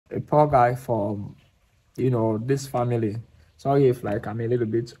a poor guy from, this family. Sorry if like I'm a little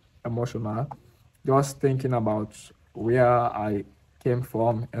bit emotional. Just thinking about where I came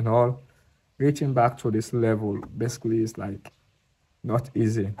from and all, reaching back to this level basically is like not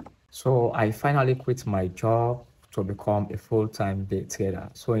easy. So I finally quit my job to become a full-time day trader.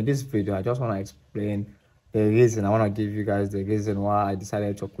 So in this video, I just want to explain the reason. I want to give you guys the reason why I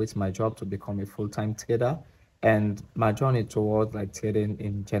decided to quit my job to become a full-time trader and my journey towards like trading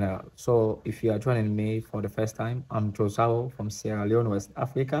in general. So if you are joining me for the first time, I'm Josao from Sierra Leone, West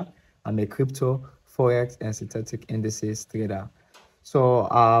Africa. I'm a crypto, forex, and synthetic indices trader. So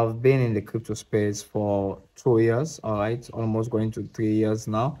I've been in the crypto space for 2 years, all right, almost going to 3 years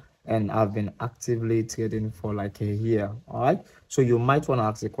now, and I've been actively trading for like a year, all right. So you might want to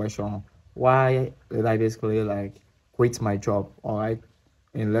ask the question, why did I basically like quit my job, all right,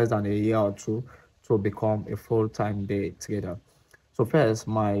 in less than a year or two to become a full-time day trader? So first,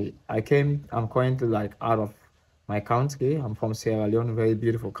 I'm currently like out of my country. I'm from Sierra Leone, very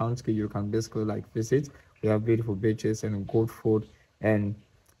beautiful country. You can basically like visit. We have beautiful beaches and good food, and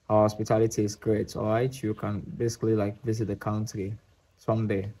our hospitality is great. All right, you can basically like visit the country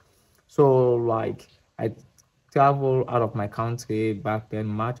someday. So like I traveled out of my country back then,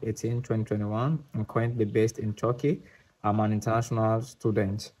 March 18, 2021. I'm currently based in Turkey. I'm an international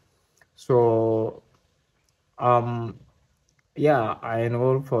student. So um yeah, I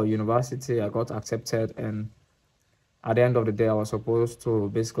enrolled for university. I got accepted, and at the end of the day, I was supposed to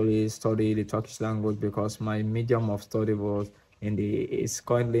basically study the Turkish language because my medium of study was is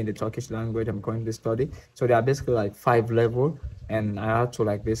currently in the Turkish language. I'm currently study. So there are basically like 5 level, and I had to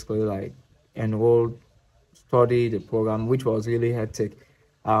like basically like enroll, study the program, which was really hectic.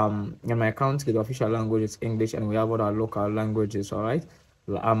 In my country, the official language is English, and we have other local languages. All right.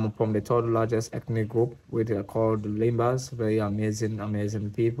 I'm from the third largest ethnic group, which are called the Limbas. Very amazing,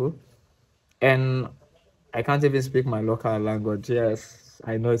 amazing people. And I can't even speak my local language. Yes,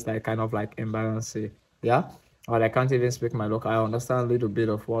 I know it's like kind of like embarrassing. Yeah, but I can't even speak my local. I understand a little bit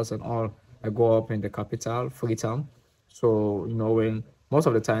of words and all. I go up in the capital, Freetown. So when most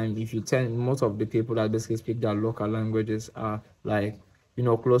of the time, if you tend most of the people that basically speak their local languages are like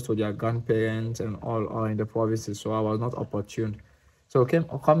close to their grandparents and all are in the provinces. So I was not opportune. So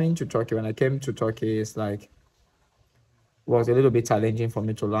coming to Turkey, when I came to Turkey, it's like was a little bit challenging for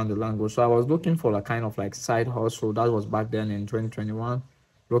me to learn the language. So I was looking for a kind of like side hustle. That was back then in 2021,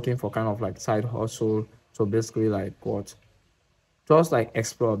 looking for kind of like side hustle to basically like what? Just like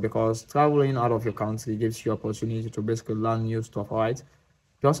explore, because traveling out of your country gives you opportunity to basically learn new stuff, all right?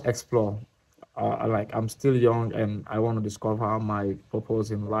 Just explore. Like I'm still young and I want to discover my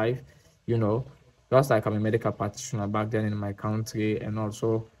purpose in life, you know. Just like I'm a medical practitioner back then in my country, and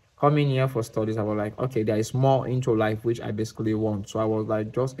also coming here for studies, I was like, okay, there is more into life which I basically want. So I was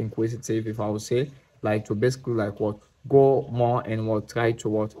like just inquisitive, if I would say, like to basically like what go more and what try to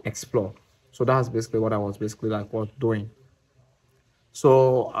what explore. So that's basically what I was basically like what doing.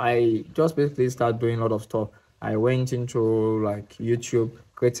 So I just basically started doing a lot of stuff. I went into like YouTube,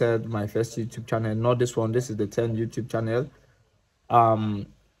 created my first YouTube channel. Not this one. This is the 10th YouTube channel. Um,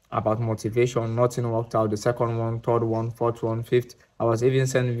 about motivation. Nothing worked out. The second one, third one, fourth one, fifth. I was even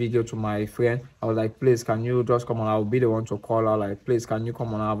sending video to my friend. I was like, please, can you just come on? I'll be the one to call her. Like, please, can you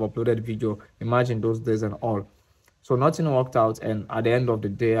come on? I've uploaded video. Imagine those days and all. So nothing worked out, and at the end of the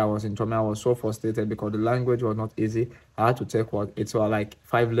day, I was in trouble. I was so frustrated because the language was not easy. I had to take what it was like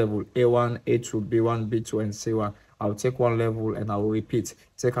 5 level: A1, A2, B1, B2, and C1. I'll take one level and I will repeat,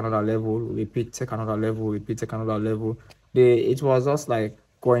 take another level, repeat, take another level, repeat, take another level. It was just like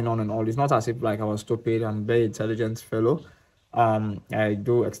going on and all. It's not as if like I was stupid and very intelligent fellow. I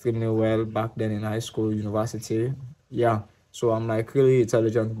do extremely well back then in high school, university. Yeah. So I'm like really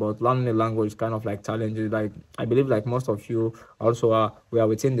intelligent, but learning a language is kind of like challenging. Like I believe like most of you also are we are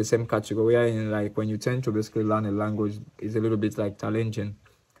within the same category. We are in like when you tend to basically learn a language is a little bit like challenging.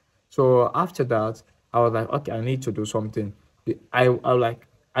 So after that, I was like, okay, I need to do something. I like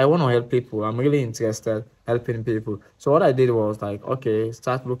I want to help people. I'm really interested helping people. So what I did was like, okay,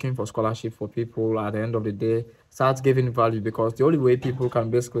 start looking for scholarship for people. At the end of the day, start giving value, because the only way people can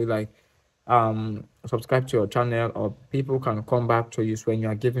basically like subscribe to your channel or people can come back to you is when you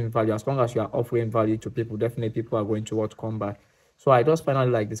are giving value. As long as you are offering value to people, definitely people are going to want to come back. So I just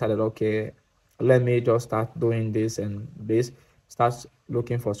finally like decided, okay, let me just start doing this and this, start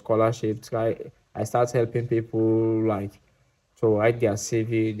looking for scholarship, try. I start helping people like to write their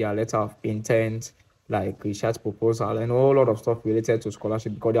CV, their letter of intent, like research proposal, and a whole lot of stuff related to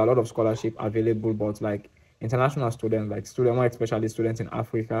scholarship, because there are a lot of scholarship available, but like international students, like students, more especially students in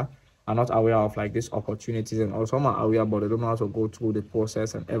Africa, are not aware of like these opportunities, and also some are aware but they don't know how to go through the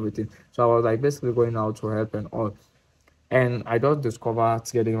process and everything. So I was like basically going out to help and all. And I just discovered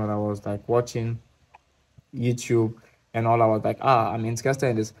trading when I was like watching YouTube and all. I was like, I'm interested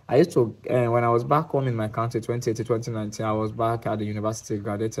in this. I used to, when I was back home in my country, 2018, 2019, I was back at the university,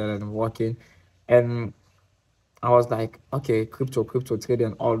 graduated and working. And I was like, okay, crypto trading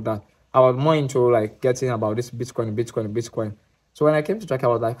and all that. I was more into like getting about this Bitcoin. So when I came to track, I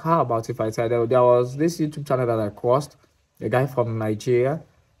was like, how about if I tried? There was this YouTube channel that I crossed, a guy from Nigeria,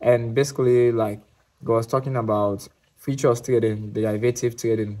 and basically like he was talking about futures trading, derivative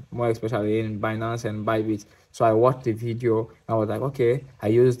trading, more especially in Binance and Bybit. So I watched the video. I was like, okay, I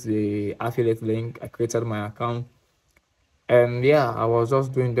used the affiliate link. I created my account, and yeah, I was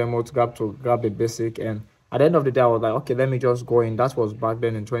just doing demo to grab the basic. And at the end of the day, I was like, okay, let me just go in. That was back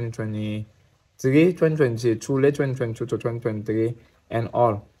then in 2023, 2022, late 2022 to 2023 and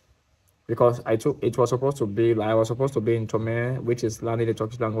all, because I took it was supposed to be like I was supposed to be in Tome, which is learning the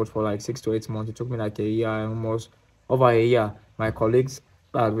Turkish language for like 6 to 8 months. It took me like a year, almost over a year. My colleagues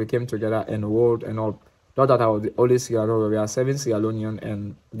that we came together and enrolled and all. Not that I was the only Sierra Leone, we are 7 Sierra Leonean,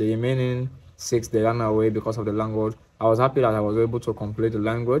 and the remaining 6 they ran away because of the language. I was happy that I was able to complete the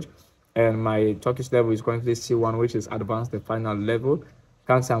language, and my Turkish level is currently C1, which is advanced, the final level.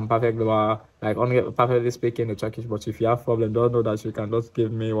 Can't say I'm perfect, like only perfectly speaking the Turkish, but if you have problem, don't know that you can just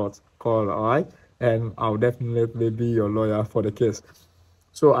give me what call, all right? And I'll definitely be your lawyer for the case.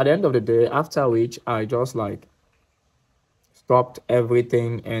 So at the end of the day, after which I just like stopped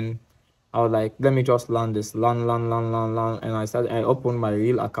everything, and I was like, let me just learn this, learn. And I opened my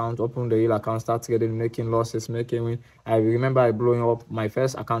real account, started getting making losses, making win. I remember I blowing up my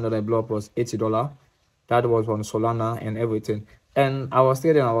first account that I blew up was $80. That was on Solana and everything. And I was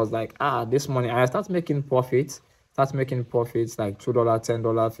trading, I was like, this money. I start making profits like $2, $10,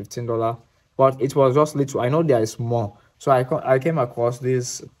 $15. But it was just little. I know there is more. So I came across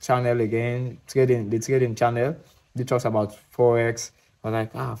this channel again, the trading channel. They talks about forex. I was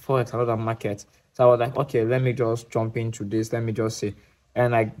like, forex, another market. So I was like, okay, let me just jump into this. Let me just see.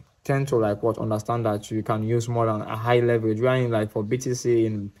 And I tend to like understand that you can use more than a high leverage. Where in like for BTC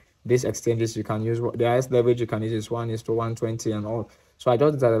in these exchanges, you can use the highest leverage you can use is 1:120 and all. So I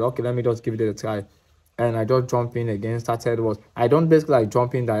just decided, okay, let me just give it a try. And I just jump in again, started was I don't basically like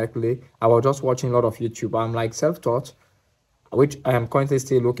jump in directly. I was just watching a lot of YouTube. I'm like self-taught, which I am currently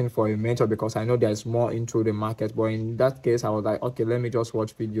still looking for a mentor because I know there's more into the market. But in that case, I was like, okay, let me just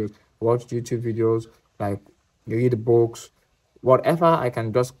watch videos, watch YouTube videos, like read books, whatever I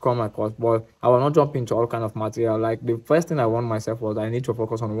can just come across. But I will not jump into all kind of material. Like the first thing I want myself was I need to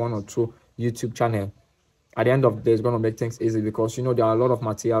focus on 1 or 2 YouTube channel. At the end of the day, it's going to make things easy because there are a lot of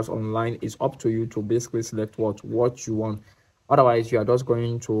materials online. It's up to you to basically select what you want. Otherwise, you are just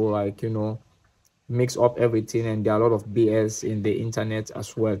going to like mix up everything, and there are a lot of BS in the internet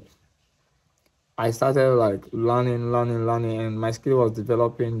as well. I started like learning, and my skill was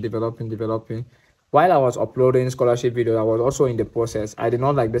developing. While I was uploading scholarship videos, I was also in the process. I did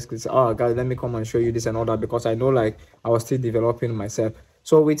not like basically say, oh guys, let me come and show you this and all that, because I know like I was still developing myself.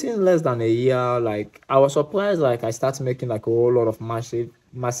 So within less than a year, like I was surprised, like I started making like a whole lot of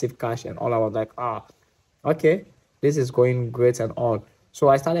massive cash and all. I was like, okay, this is going great and all. So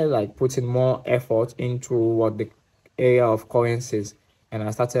I started like putting more effort into what the area of currencies, and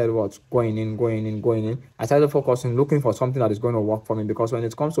I started going in. I started focusing, looking for something that is going to work for me, because when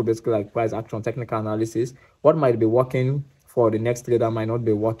it comes to basically like price action, technical analysis, what might be working for the next trader might not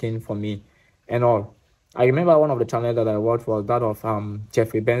be working for me and all. I remember one of the channels that I watched was that of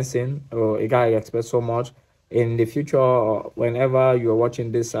Jeffrey Benson, a guy I expect so much. In the future, whenever you're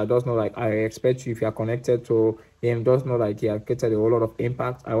watching this, I just know like I expect you, if you're connected to him, just know like he has created a whole lot of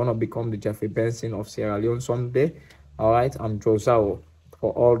impact. I want to become the Jeffrey Benson of Sierra Leone someday. All right, I'm Josao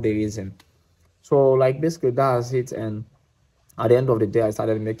for all the reason. So like basically that's it. And at the end of the day, I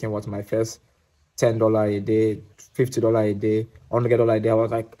started making what my first $10 a day, $50 a day, $100 a day. I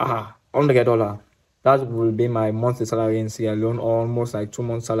was like, $100. That will be my monthly salary in Sierra Leone, or almost like 2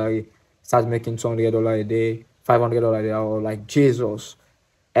 months salary. Start making $200 a day, $500 a day. I was like, Jesus.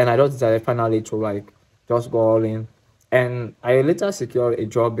 And I just decided finally to like just go all in. And I later secured a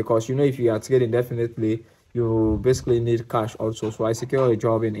job, because if you are trading, definitely you basically need cash also. So I secured a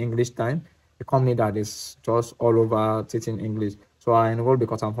job in English Time, a company that is just all over teaching English. So I enrolled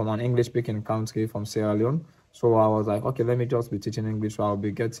because I'm from an English speaking country from Sierra Leone. So I was like, okay, let me just be teaching English. So I'll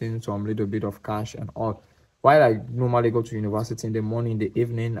be getting some little bit of cash and all. While I normally go to university in the morning, in the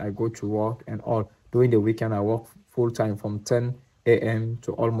evening, I go to work and all. During the weekend, I work full time from 10 a.m.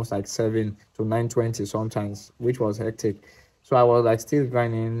 to almost like 7 to 9:20 sometimes, which was hectic. So I was like still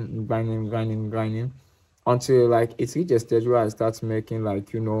grinding until like it reached a stage where I start making like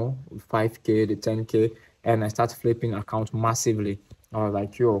 5K to 10K, and I start flipping account massively. I was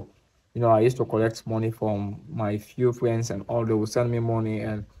like, yo, I used to collect money from my few friends and all. They would send me money,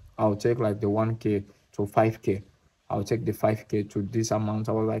 and I'll take like the 1K to 5K. I'll take the 5K to this amount.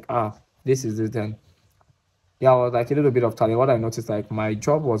 I was like, this is it then. Yeah, I was like a little bit of talent. What I noticed, like my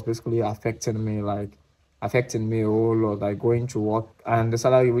job was basically affecting me a whole lot. Like going to work, and the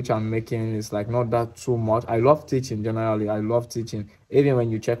salary which I'm making is like not that too much. I love teaching generally. I love teaching. Even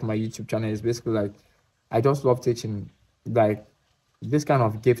when you check my YouTube channel, it's basically like I just love teaching. Like this kind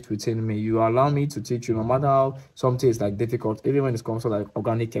of gift within me. You allow me to teach you no matter how something is like difficult, even when it comes to like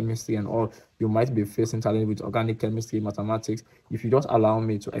organic chemistry and all, you might be facing challenge with organic chemistry, mathematics. If you just allow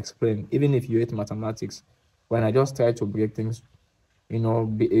me to explain, even if you hate mathematics, when I just try to break things,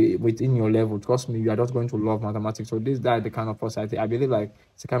 within your level, trust me, you are just going to love mathematics. So that the kind of foresight I believe like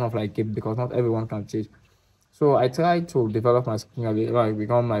it's a kind of like gift because not everyone can teach. So I try to develop my skill, like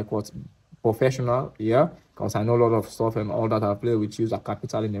become like what professional, yeah, because I know a lot of stuff and all that. I play with use a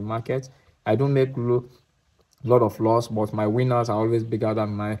capital in the market. I don't make lot of loss, but my winners are always bigger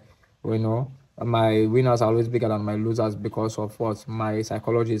than you know, my winners are always bigger than my losers because of what my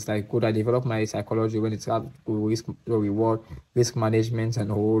psychology is like good. I develop my psychology when it's at risk reward, risk management, and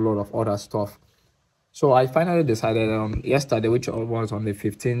a whole lot of other stuff. So I finally decided yesterday, which was on the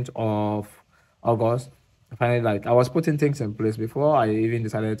 15th of August. I finally like I was putting things in place before I even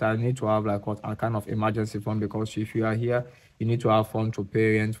decided I need to have like what a kind of emergency fund, because if you are here, you need to have fund to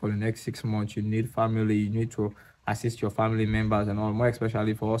pay rent for the next 6 months. You need family, you need to assist your family members and all, more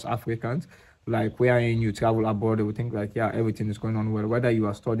especially for us Africans. Like wherein you travel abroad, they will think like, yeah, everything is going on well. Whether you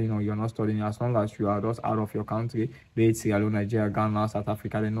are studying or you're not studying, as long as you are just out of your country, be it Sierra Leone, Nigeria, Ghana, South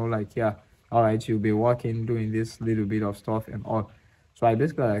Africa, they know like, yeah, all right, you'll be working, doing this little bit of stuff and all. So I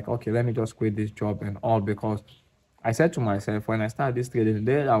basically like, okay, let me just quit this job and all, because I said to myself when I started this trading,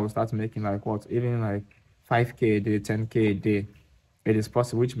 then I will start making like what, even like 5K a day, 10K a day. It is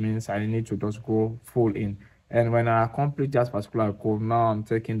possible, which means I need to just go full in. And when I accomplish that particular goal, now I'm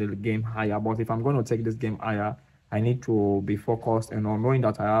taking the game higher. But if I'm going to take this game higher, I need to be focused and all, knowing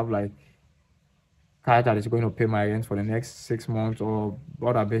that I have like cash that is going to pay my rent for the next 6 months or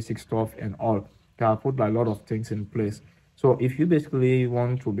other basic stuff and all. Can put like, a lot of things in place. So if you basically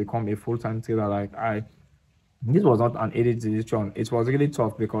want to become a full-time trader like this was not an easy decision. It was really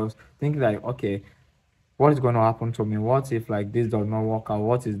tough because thinking like, okay, what is going to happen to me? What if like this does not work out?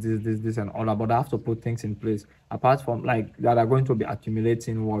 What is this and all that? But I have to put things in place apart from like that are going to be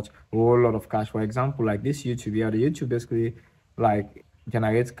accumulating what a whole lot of cash. For example, like this YouTube here, the YouTube basically like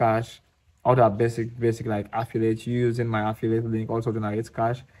generates cash. All that basic like affiliate, you using my affiliate link also generates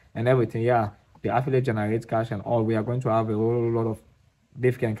cash and everything. Yeah, the affiliate generates cash and all. We are going to have a whole lot of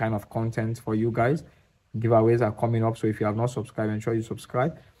different kind of content for you guys. Giveaways are coming up, so if you have not subscribed, ensure you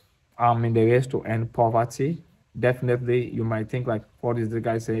subscribe. In the race to end poverty, definitely you might think like, what is the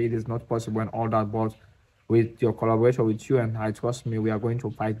guy say? It is not possible and all that, but with your collaboration with you and I, trust me, we are going to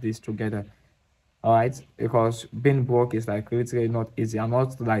fight this together. All right, because being broke is like literally not easy. I'm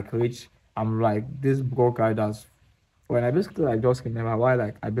not like rich. I'm like this broke guy that's when I basically like just remember why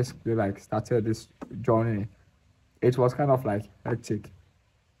like I basically like started this journey. It was kind of like hectic.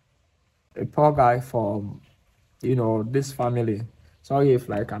 A poor guy from this family. Sorry if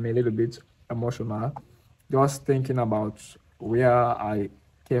like I'm a little bit emotional, just thinking about where I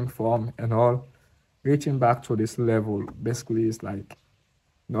came from and all. Reaching back to this level basically is like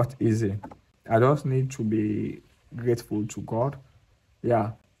not easy. I just need to be grateful to God.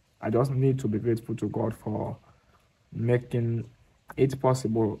 Yeah, I just need to be grateful to God for making it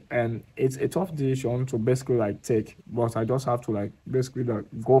possible. And it's a tough decision to basically like take, but I just have to like basically like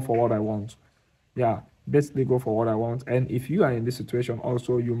go for what I want. Yeah, basically go for what I want. And if you are in this situation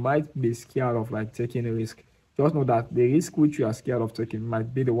also, you might be scared of like taking a risk. Just know that the risk which you are scared of taking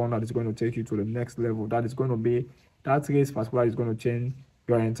might be the one that is going to take you to the next level. That is going to be that risk particular is going to change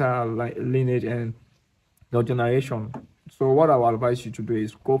your entire lineage and your generation. So what I will advise you to do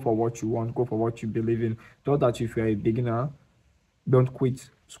is go for what you want, go for what you believe in. Not that if you're a beginner, don't quit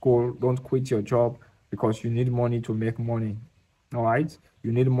school, don't quit your job, because you need money to make money. All right,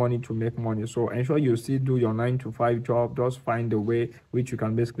 you need money to make money, so ensure you still do your 9 to 5 job. Just find a way which you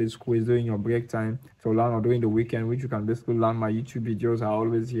can basically squeeze during your break time to learn, or during the weekend which you can basically learn. My YouTube videos are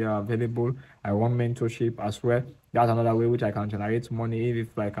always here available. I want mentorship as well. That's another way which I can generate money.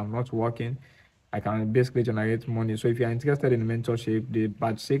 If like I'm not working, I can basically generate money. So if you're interested in mentorship, the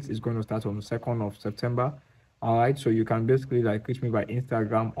batch 6 is going to start on the 2nd of September. All right, so you can basically like reach me by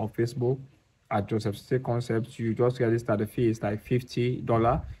Instagram or Facebook. at Joseph State Concepts, you just register. The fee is like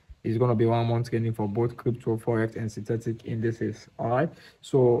 $50. It's going to be 1 month training for both crypto, forex, and synthetic indices. All right.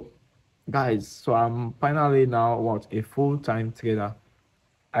 So, guys, so I'm finally now what, a full-time trader,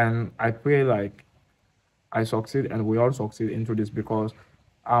 and I pray like I succeed and we all succeed into this, because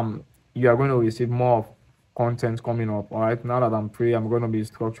you are going to receive more of content coming up. All right. Now that I'm free, I'm going to be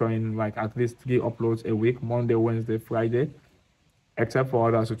structuring like at least 3 uploads a week: Monday, Wednesday, Friday, except for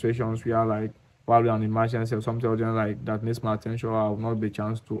other situations where like probably an emergency or something urgent like that needs my attention, I will not be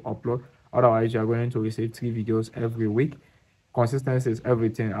chance to upload. Otherwise, you are going to receive 3 videos every week. Consistency is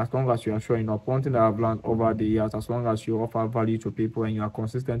everything. As long as you are showing up, one thing that I've learned over the years, as long as you offer value to people and you are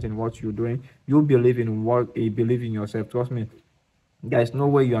consistent in what you're doing, you believe in what you believe in yourself. Trust me, there's no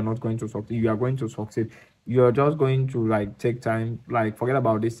way you are not going to succeed. You are going to succeed. You're just going to like take time, like forget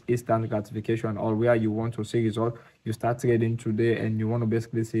about this instant gratification, or where you want to see result. You start trading today and you want to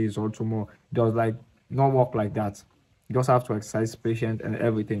basically see result tomorrow. It does like not work like that. You just have to exercise patience and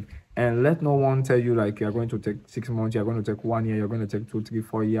everything. And let no one tell you like you're going to take 6 months, you're going to take 1 year, you're going to take 2, 3,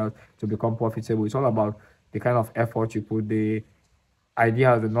 4 years to become profitable. It's all about the kind of effort you put, the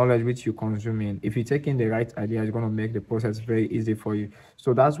ideas, the knowledge which you consume in. If you take in the right idea, it's going to make the process very easy for you.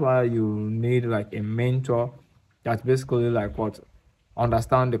 So that's why you need like a mentor that's basically like what,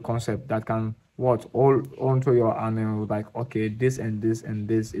 understand the concept, that can what, all onto your and like, okay, this and this and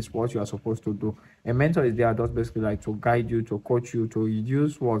this is what you are supposed to do. A mentor is there just basically like to guide you, to coach you, to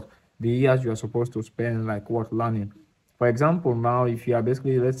reduce what the years you are supposed to spend like what, learning. For example, now if you are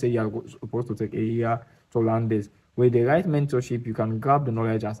basically, let's say you are supposed to take a year to learn this, with the right mentorship, you can grab the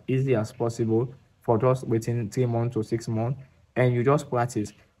knowledge as easy as possible for just within 3 months to 6 months, and you just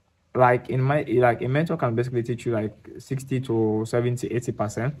practice. Like in my, like a mentor can basically teach you like 60 to 70,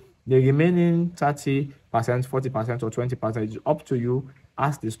 80%. The remaining 30%, 40%, or 20% is up to you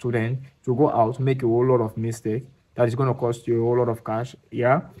as the student to go out, make a whole lot of mistakes that is going to cost you a whole lot of cash.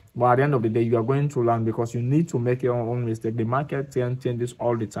 Yeah. But at the end of the day, you are going to learn, because you need to make your own mistake. The market changes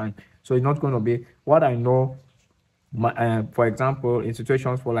all the time. So it's not going to be what I know. For example, in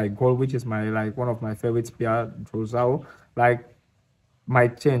situations for like gold, which is my like one of my favorite pair, Rosao, like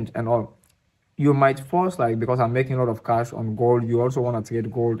might change and all. You might force like, because I'm making a lot of cash on gold, you also want to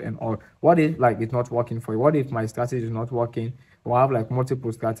trade gold and all. What if like it's not working for you? What if my strategy is not working, or I have like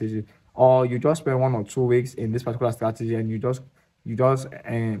multiple strategies, or you just spend 1 or 2 weeks in this particular strategy and you just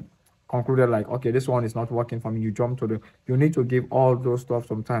concluded like, okay, this one is not working for me, you jump to the, you need to give all those stuff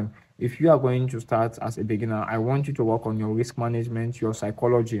some time. If you are going to start as a beginner, I want you to work on your risk management, your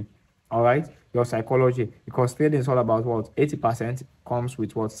psychology. All right, your psychology, because trading is all about what, 80% comes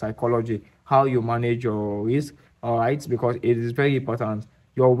with what, psychology, how you manage your risk. All right, because it is very important.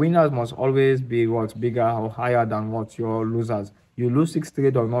 Your winners must always be what, bigger or higher than what your losers. You lose 6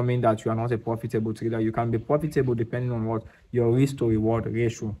 trade does not mean that you are not a profitable trader. You can be profitable depending on what, your risk to reward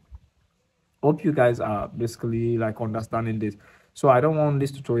ratio. Hope you guys are basically like understanding this. So I don't want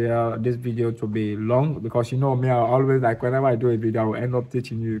this video to be long, because you know me, I always like, whenever I do a video, I will end up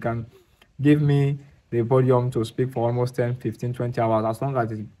teaching you. You can give me the podium to speak for almost 10, 15, 20 hours. As long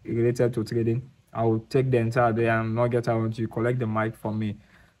as it's related to trading, I will take the entire day and not get around to collect the mic from me.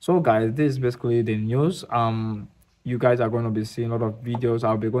 So guys, this is basically the news. You guys are going to be seeing a lot of videos.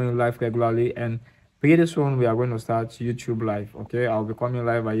 I'll be going live regularly, and pretty soon we are going to start YouTube live. Okay, I'll be coming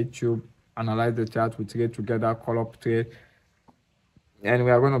live at YouTube, analyze the chart, we trade together, call up trade, and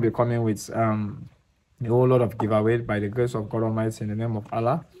we are going to be coming with a whole lot of giveaway by the grace of God Almighty, in the name of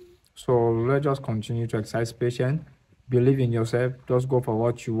Allah. So let's just continue to exercise patience, believe in yourself, just go for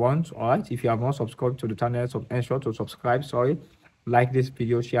what you want. All right, if you have not subscribed to the channel, so ensure to subscribe. Sorry, like this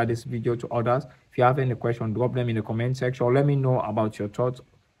video, share this video to others. If you have any question, drop them in the comment section, or let me know about your thoughts.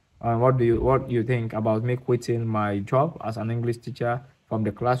 What do you think about me quitting my job as an English teacher from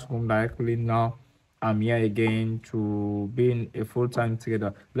the classroom directly? Now I'm here again to being a full-time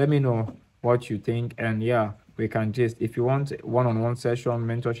trader. Let me know what you think, and yeah, we can just, if you want one-on-one session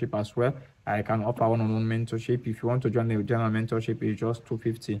mentorship as well, I can offer one-on-one mentorship. If you want to join the general mentorship, it's just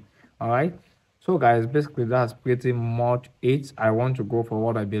 250. All right. So guys, basically that's pretty much it. I want to go for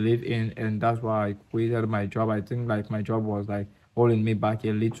what I believe in, and that's why I quitted my job. I think like my job was like holding me back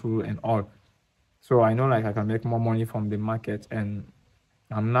a little and all. So I know like I can make more money from the market, and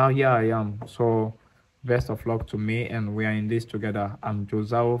I'm now here I am. So best of luck to me, and we are in this together. I'm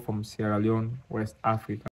Josao from Sierra Leone, West Africa.